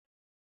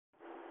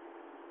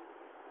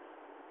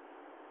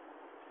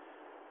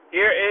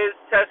Here is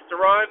test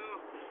run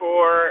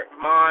for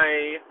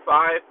my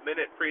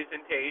 5-minute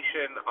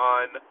presentation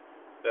on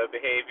the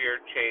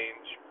behavior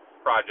change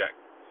project,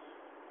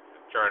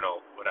 journal,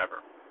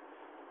 whatever.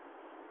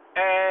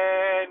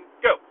 And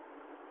go.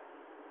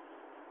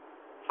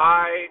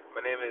 Hi, my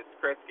name is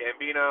Chris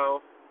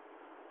Gambino,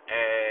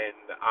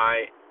 and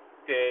I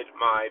did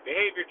my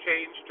behavior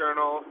change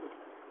journal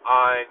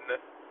on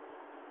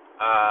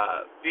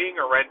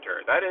being a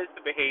renter. That is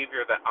the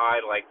behavior that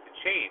I like to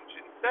change.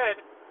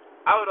 Instead,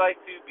 I would like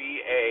to be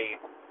a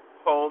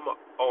home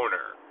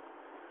owner.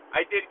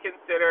 I did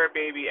consider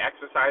maybe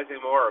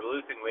exercising more or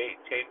losing weight,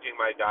 changing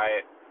my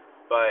diet,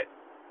 but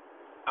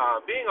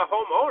being a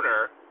home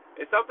owner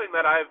is something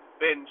that I've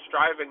been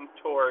striving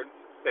towards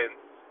since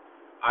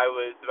I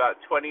was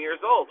about 20 years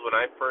old when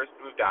I first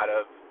moved out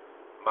of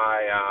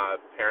my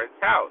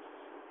parents' house.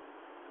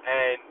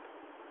 And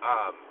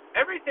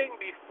everything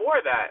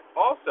before that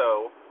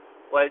also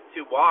led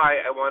to why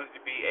I wanted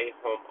to be a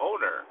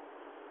homeowner.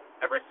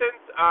 Ever since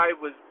I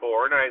was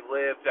born, I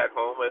lived at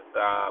home with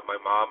my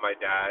mom, my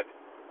dad,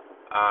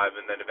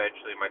 and then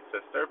eventually my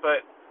sister.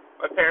 But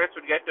my parents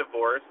would get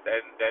divorced,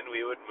 and then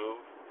we would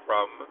move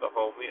from the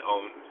home we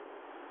owned,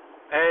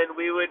 and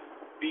we would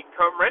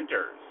become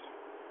renters.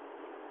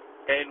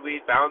 And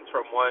we'd bounce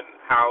from one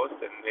house,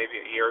 and maybe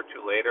a year or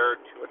two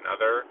later to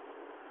another.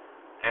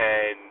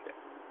 And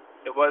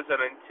it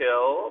wasn't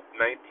until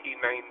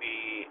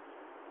 1996,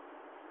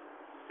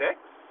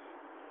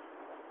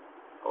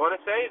 I want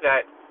to say,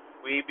 that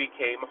we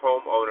became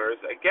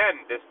homeowners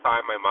again. This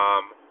time my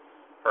mom,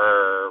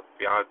 her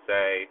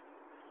fiance,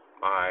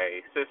 my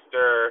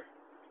sister,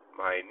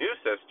 my new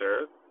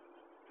sister,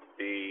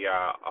 the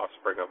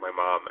offspring of my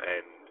mom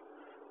and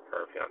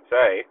her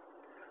fiance,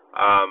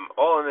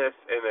 all in this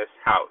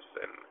house.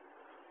 And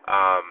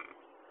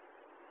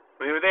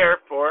we were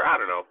there for,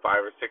 5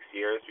 or 6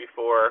 years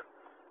before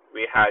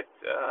we had,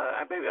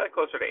 maybe like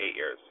closer to 8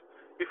 years,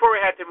 before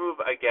we had to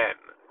move again,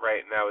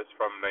 right? And that was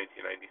from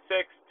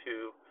 1996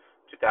 to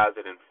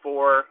 2004,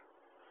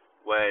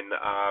 when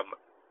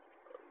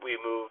we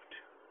moved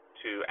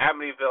to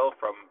Amityville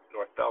from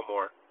North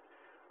Belmore.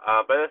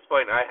 By this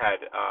point, I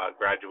had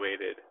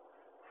graduated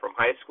from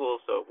high school,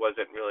 so it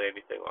wasn't really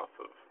anything off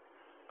of,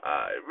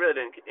 it really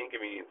didn't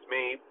inconvenience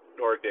me,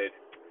 nor did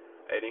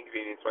it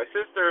inconvenience my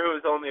sister, who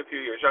was only a few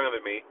years younger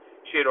than me.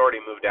 She had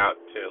already moved out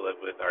to live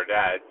with our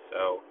dad,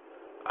 so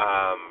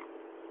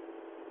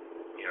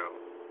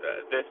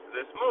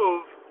this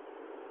move,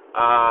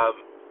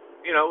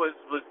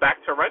 was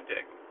back to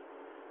renting,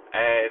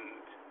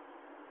 and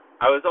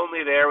I was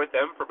only there with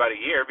them for about a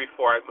year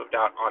before I moved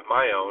out on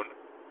my own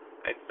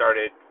and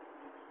started,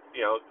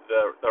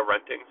 the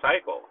renting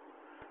cycle.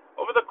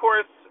 Over the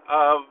course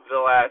of the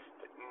last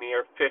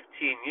near 15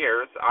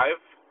 years,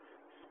 I've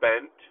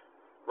spent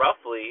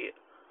roughly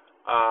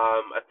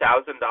 $1,000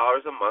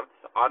 a month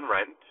on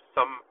rent.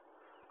 Some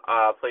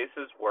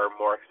places were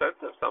more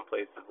expensive, some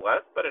places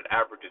less, but it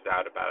averages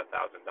out about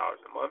 $1,000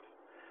 a month.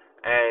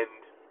 And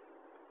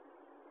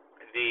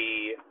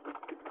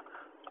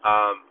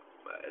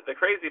the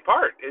crazy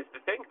part is to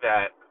think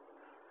that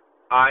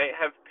I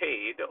have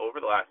paid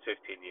over the last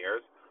 15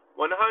 years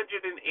 $180,000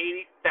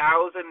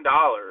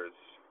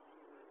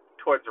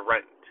 towards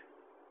rent.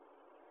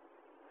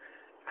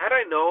 Had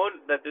I known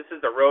that this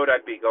is a road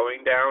I'd be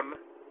going down,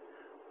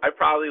 I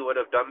probably would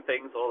have done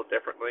things a little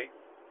differently.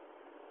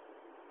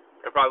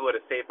 I probably would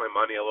have saved my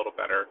money a little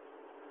better.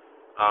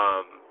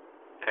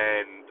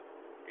 And,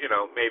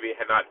 maybe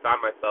had not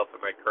found myself in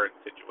my current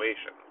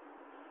situation,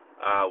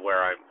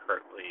 where I'm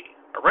currently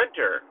a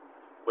renter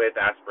with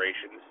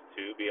aspirations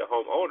to be a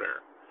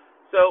homeowner.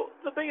 So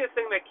the biggest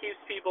thing that keeps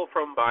people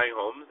from buying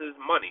homes is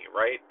money,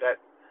 right?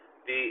 That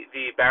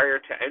the barrier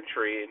to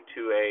entry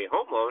into a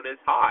home loan is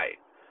high.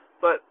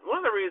 But one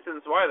of the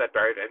reasons why that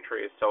barrier to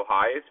entry is so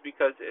high is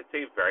because it's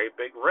a very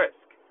big risk.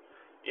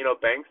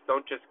 Banks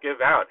don't just give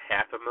out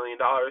 $500,000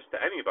 to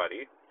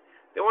anybody.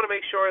 They want to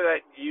make sure that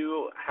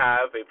you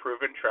have a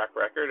proven track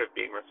record of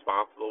being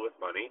responsible with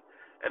money,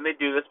 and they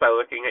do this by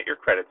looking at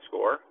your credit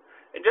score.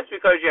 And just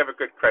because you have a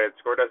good credit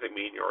score doesn't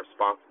mean you're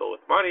responsible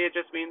with money. It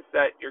just means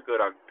that you're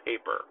good on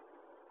paper.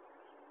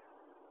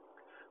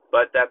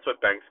 But that's what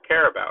banks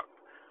care about.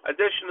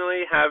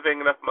 Additionally,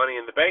 having enough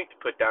money in the bank to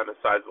put down a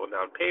sizable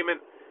down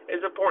payment is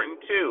important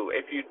too.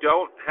 If you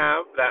don't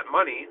have that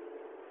money,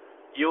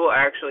 you will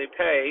actually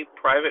pay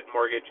private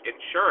mortgage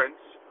insurance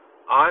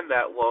on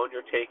that loan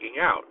you're taking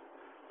out.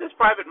 This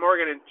private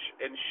mortgage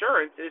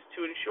insurance is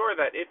to ensure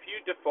that if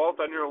you default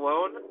on your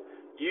loan,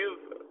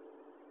 you've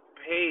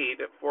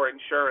paid for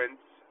insurance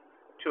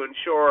to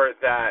ensure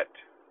that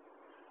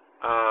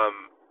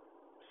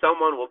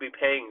someone will be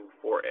paying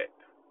for it.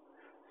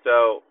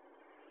 So,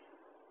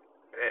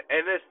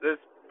 and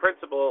this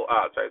principle,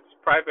 this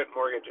private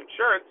mortgage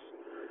insurance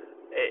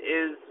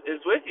is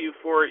with you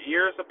for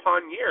years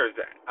upon years,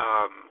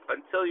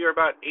 until you're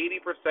about 80%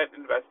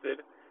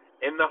 invested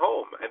in the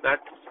home, and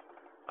that's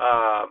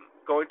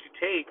going to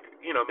take,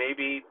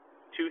 maybe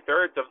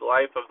 2/3 of the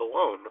life of the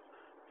loan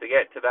to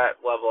get to that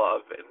level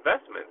of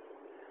investment.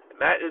 And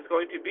that is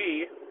going to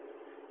be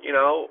You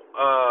know,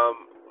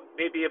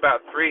 maybe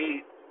about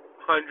 $300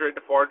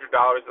 to $400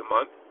 a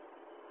month.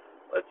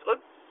 Let's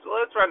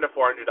run to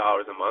 $400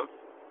 a month.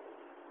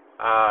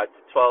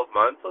 To 12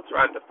 months, let's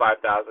run to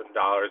 $5,000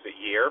 a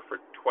year for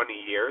 20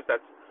 years.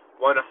 That's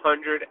 $100,000.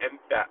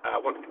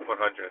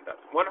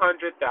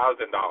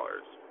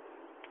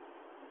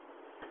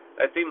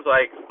 That seems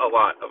like a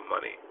lot of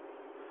money.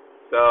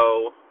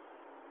 So,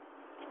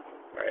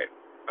 all right,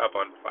 up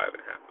on 5.5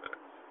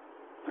 minutes.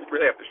 I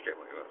really have to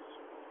streamline this.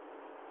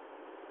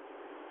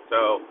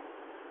 So,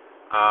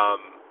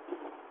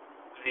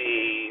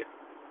 the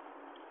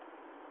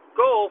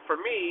goal for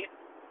me